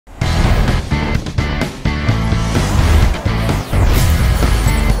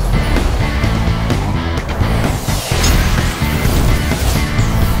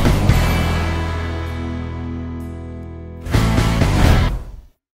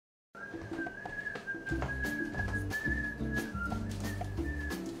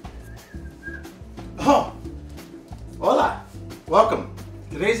Welcome.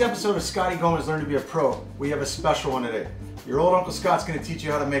 Today's episode of Scotty Gomez Learn to Be a Pro. We have a special one today. Your old Uncle Scott's going to teach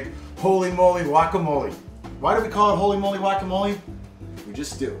you how to make holy moly guacamole. Why do we call it holy moly guacamole? We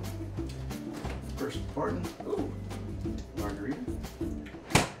just do. First important, ooh, margarita.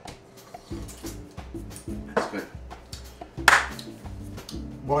 That's good.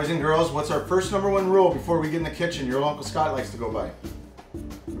 Boys and girls, what's our first #1 rule before we get in the kitchen? Your old Uncle Scott likes to go by.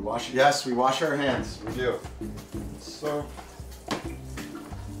 We wash our hands. We do. So,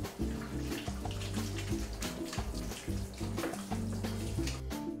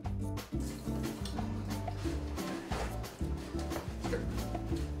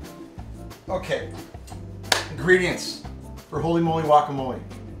 okay, ingredients for holy moly guacamole.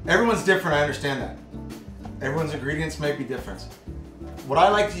 Everyone's different, I understand that. Everyone's ingredients may be different. What I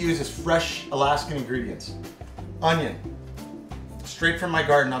like to use is fresh Alaskan ingredients. Onion, straight from my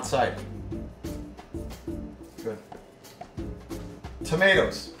garden outside. Good.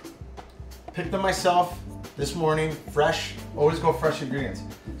 Tomatoes, picked them myself this morning, fresh, always go fresh ingredients.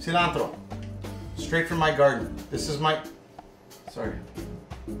 Cilantro, straight from my garden. This is my, sorry.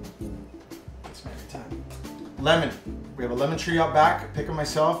 Lemon. We have a lemon tree out back. Pick it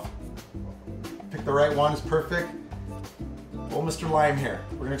myself. Pick the right one is perfect. Old Mr. Lime here.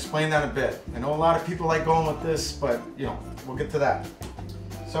 We're going to explain that in a bit. I know a lot of people like going with this, but you know, we'll get to that.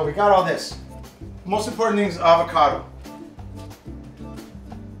 So we got all this. Most important thing is avocado.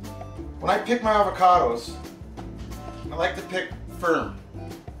 When I pick my avocados, I like to pick firm.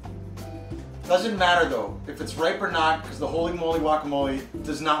 Doesn't matter though if it's ripe or not, because the holy moly guacamole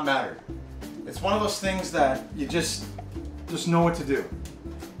does not matter. It's one of those things that you just know what to do.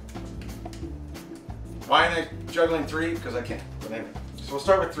 Why am I juggling 3? Because I can. But anyway, so we'll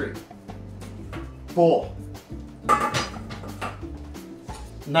start with 3. Bowl.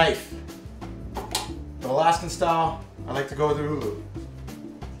 Knife. The Alaskan style, I like to go with the hulu.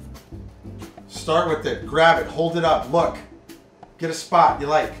 Start with it. Grab it. Hold it up. Look. Get a spot you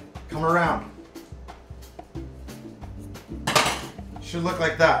like. Come around. Should look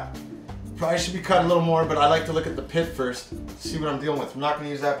like that. Probably should be cut a little more, but I like to look at the pit first, see what I'm dealing with. I'm not going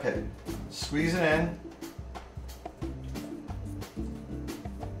to use that pit. Squeeze it in.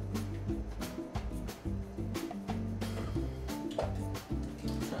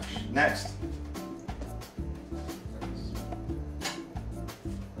 Fresh. Next.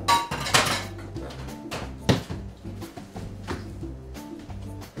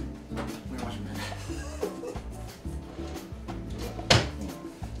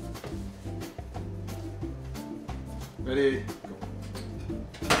 Ready, go.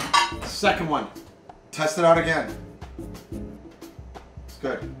 Second one. Test it out again. It's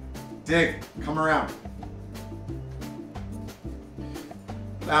good. Dig, come around.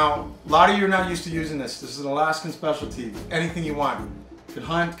 Now, a lot of you are not used to using this. This is an Alaskan specialty. Anything you want. You can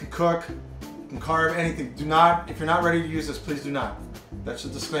hunt, you can cook, you can carve, anything. Do not, if you're not ready to use this, please do not. That's a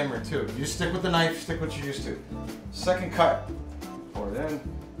disclaimer too. You stick with the knife, stick what you're used to. Second cut. Pour it in.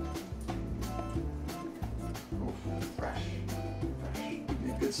 Fresh.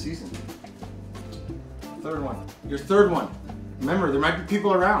 Good season. Third one. Your third one. Remember, there might be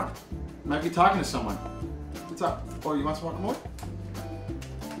people around. You might be talking to someone. What's up? Oh, you want some guacamole?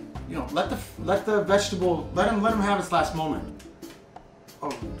 You know, let the vegetable, let him have its last moment.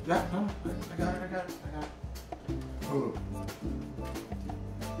 Oh, yeah, no, I got it. Oh.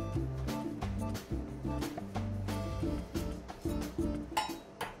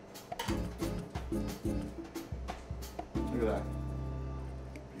 Look at that.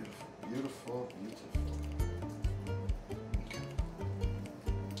 Beautiful.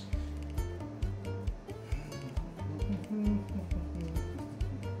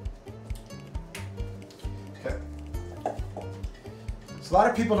 Okay. So a lot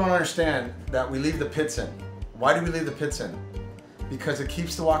of people don't understand that we leave the pits in. Why do we leave the pits in? Because it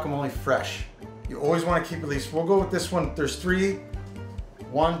keeps the guacamole fresh. You always want to keep at least, we'll go with this one. There's 3.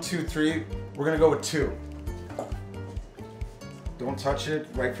 1, 2, 3. We're going to go with 2. Don't touch it,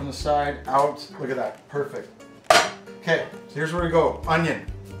 right from the side, out. Look at that, perfect. Okay, so here's where we go. Onion.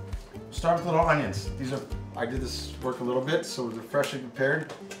 Start with little onions. These are, I did this work a little bit, so they're freshly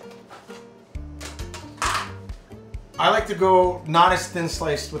prepared. I like to go not as thin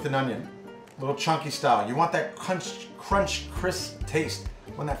sliced with an onion, a little chunky style. You want that crunch, crisp taste.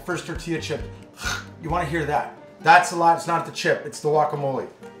 When that first tortilla chip, you want to hear that. That's a lot, it's not the chip, it's the guacamole.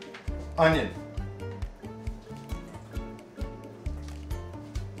 Onion.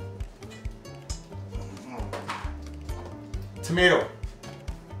 Tomato,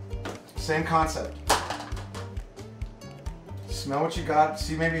 same concept. Smell what you got,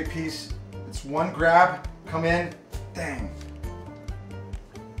 see maybe a piece. It's one grab, come in, dang.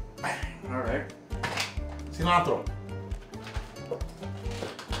 right? Cilantro.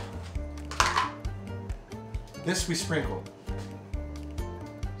 This we sprinkle.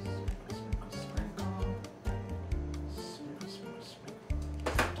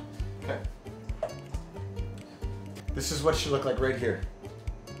 Okay. This is what it should look like right here.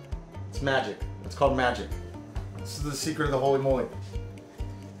 It's magic. It's called magic. This is the secret of the holy moly.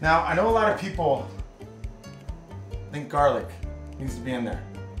 Now, I know a lot of people think garlic needs to be in there.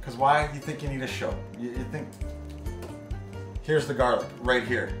 Because why? You think you need a show. You think, here's the garlic, right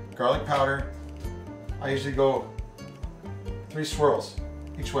here. Garlic powder. I usually go 3 swirls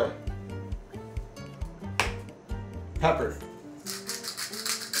each way. Pepper.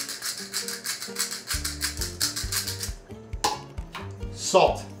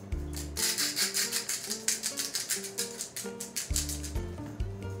 Salt.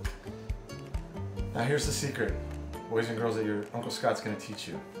 Now here's the secret, boys and girls, that your Uncle Scott's going to teach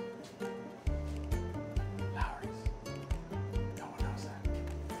you.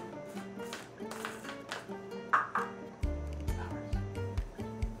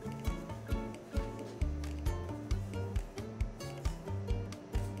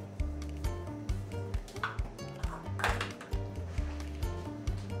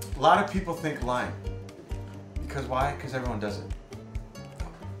 A lot of people think lime. Because why? Because everyone does it.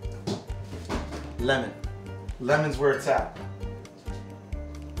 Lemon. Lemon's where it's at.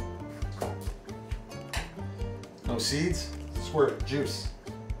 No seeds? Squirt. Juice.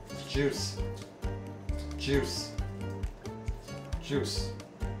 Juice. Juice. Juice.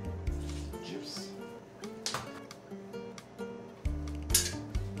 Juice.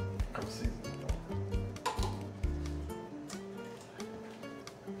 Couple seeds.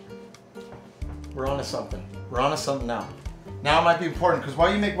 We're on to something. We're on to something now. Now it might be important because while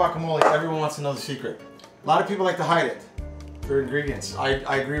you make guacamole, everyone wants to know the secret. A lot of people like to hide it, their ingredients.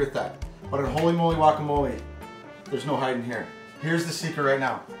 I agree with that. But in holy moly guacamole, there's no hiding here. Here's the secret right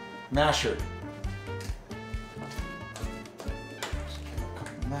now. Masher. A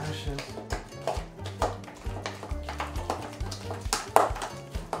couple mashes.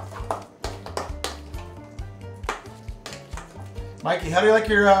 Mikey, how do you like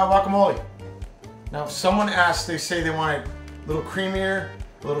your guacamole? Now, if someone asks, they say they want it a little creamier,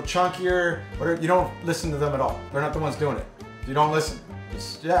 a little chunkier, whatever. You don't listen to them at all. They're not the ones doing it. You don't listen.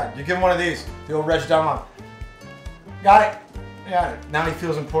 Yeah, you give him one of these. The old Reg Dalmont. Got it. Got it. Now he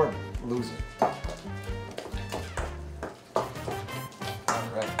feels important. Lose it. All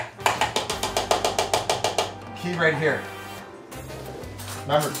right. Key right here.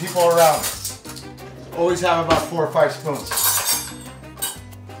 Remember, people around always have about 4 or 5 spoons.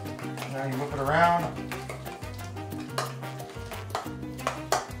 Now you whip it around.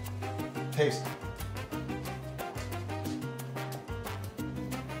 Taste.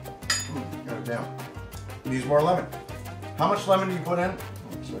 Got it down. Use more lemon. How much lemon do you put in? Oh,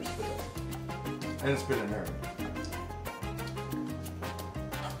 sorry, spit it. I didn't spit it in there.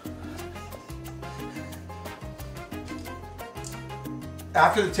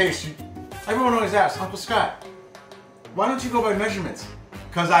 After the taste, everyone always asks, Uncle Scott, why don't you go by measurements?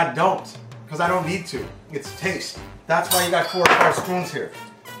 Because I don't. Because I don't need to. It's taste. That's why you got 4 or 5 spoons here.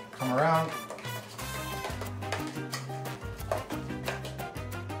 Come around.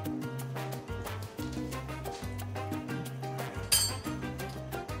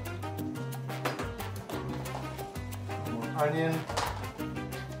 More onion.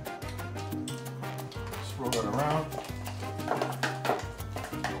 Swirl that around.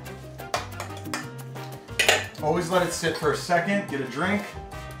 Always let it sit for a second. Get a drink.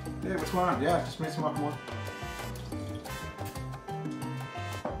 Hey, what's going on? Yeah, just made some guacamole.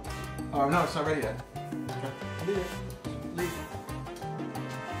 Oh, no, it's not ready yet. Okay. Leave.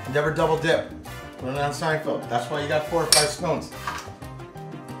 Never double dip. Run it on Seinfeld. That's why you got 4 or 5 spoons.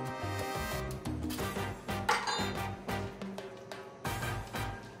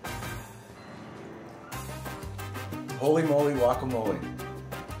 Holy moly guacamole.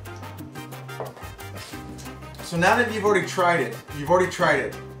 So now that you've already tried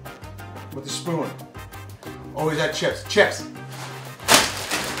it with a spoon. Always add chips. Chips.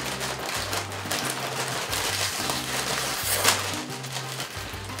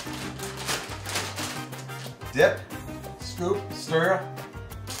 Dip, scoop, stir.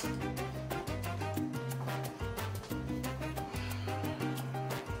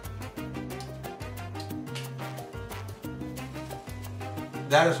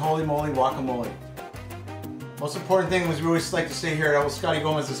 That is holy moly guacamole. Most important thing was we always like to say here at Scotty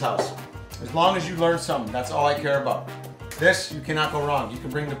Gomez's house. As long as you learn something, that's all I care about. This, you cannot go wrong. You can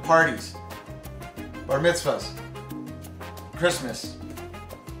bring to parties, bar mitzvahs, Christmas,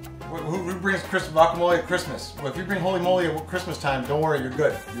 Who brings guacamole at Christmas? Well, if you bring holy moly at Christmas time, don't worry, you're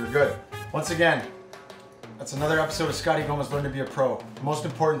good. You're good. Once again, that's another episode of Scotty Gomez Learn to Be a Pro. Most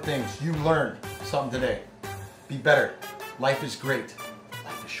important things, you learned something today. Be better. Life is great.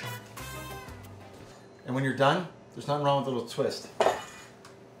 Life is short. And when you're done, there's nothing wrong with a little twist.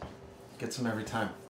 Get some every time.